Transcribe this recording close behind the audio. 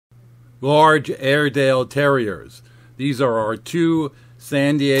large Airedale Terriers. These are our two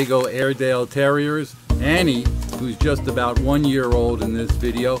San Diego Airedale Terriers. Annie, who's just about 1 year old in this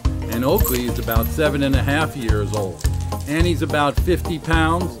video, and Oakley is about 7.5 years old. Annie's about 50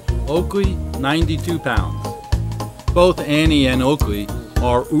 pounds, Oakley 92 pounds. Both Annie and Oakley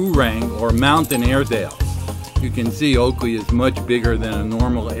are Oorang or mountain Airedales. You can see Oakley is much bigger than a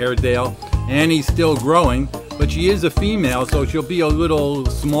normal Airedale. Annie's still growing, but she is a female, so she'll be a little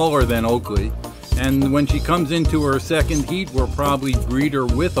smaller than Oakley. And when she comes into her second heat, we'll probably breed her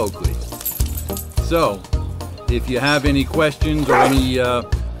with Oakley. So, if you have any questions or any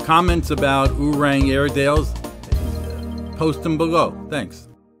comments about Oorang Airedales, post them below. Thanks.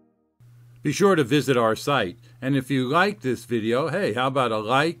 Be sure to visit our site. And if you like this video, hey, how about a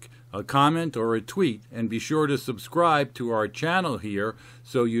like, a comment, or a tweet? And be sure to subscribe to our channel here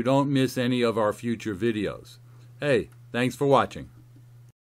so you don't miss any of our future videos. Hey, thanks for watching.